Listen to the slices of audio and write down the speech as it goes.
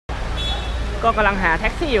ก็กำลังหาแท็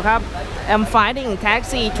กซี่อยู่ครับ I'm finding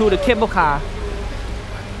taxi to the cable car.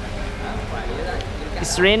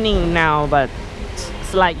 It's raining now, but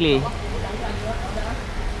slightly.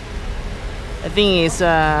 I think it's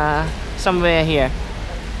somewhere here.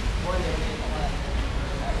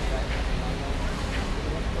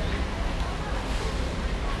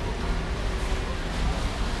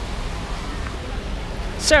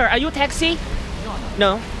 Sir, are you taxi?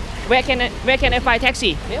 No. Where can I find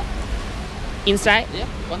taxi? Here? Inside? Yeah,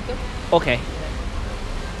 counter. Okay.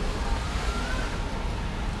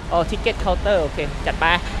 Oh, ticket counter. Okay, จัดไป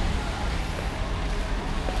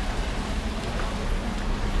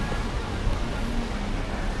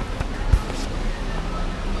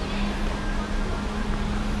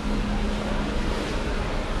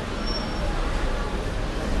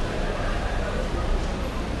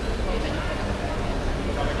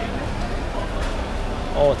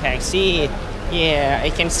Oh, taxi. Yeah, I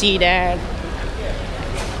can see that.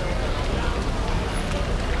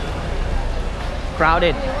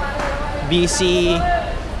 Crowded. Busy.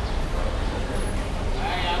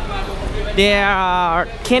 There are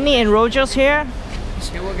Kenny and Rogers here.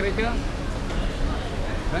 Sewa gereja.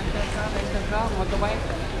 Rental car, motorbike.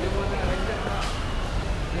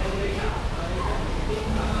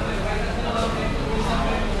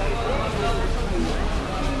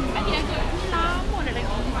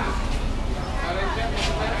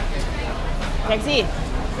 Taxi.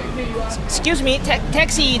 Excuse me,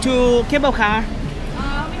 taxi to cable car. Which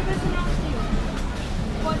person belongs to you?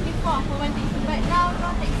 44 for one day. But now no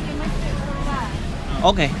taxi must take for a while.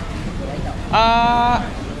 Okay.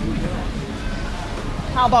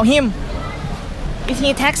 How about him? Is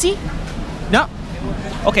he a taxi? No.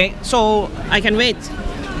 Okay, so I can wait.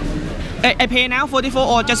 I pay now 44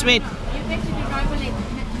 or just wait? You take to the driver later.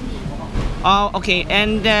 That's me. Oh, okay.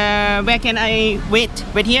 And where can I wait?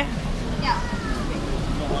 Wait here? Yeah.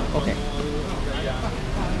 Okay. 44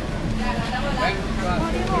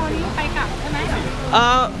นี้ไปกลับใช่ไหม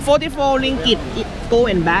 44 ringgit go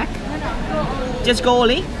and back. Just go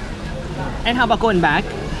only. And how about go and back? Go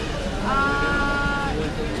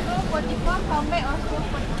 44 come back also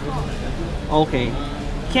 44. Okay.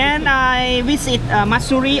 Can I visit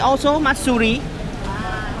Matsuri also? Matsuri.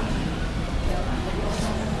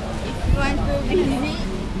 If you want to visit,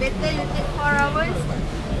 better you take 4 hours.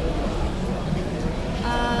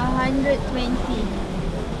 120.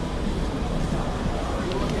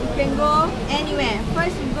 You can go anywhere.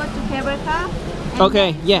 First you go to cable car. And Okay,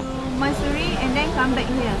 then yeah. to Masuri and then come back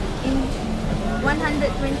here in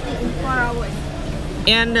 120 in 4 hours.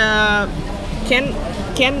 And can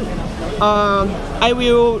I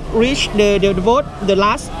will reach the boat, the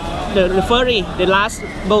ferry, the last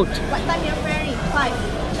boat. What time your ferry?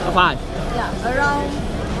 5. 5. Yeah, around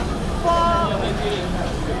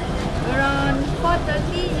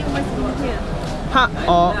 4:30 you must be here. Huh?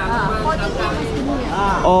 Oh, 4:30 must be here.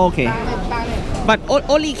 okay. But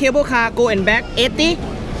only cable car go and back 80? 88.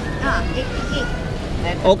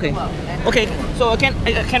 Okay. Okay. So I can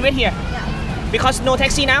wait here Yeah. because no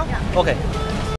taxi now? Yeah. Okay.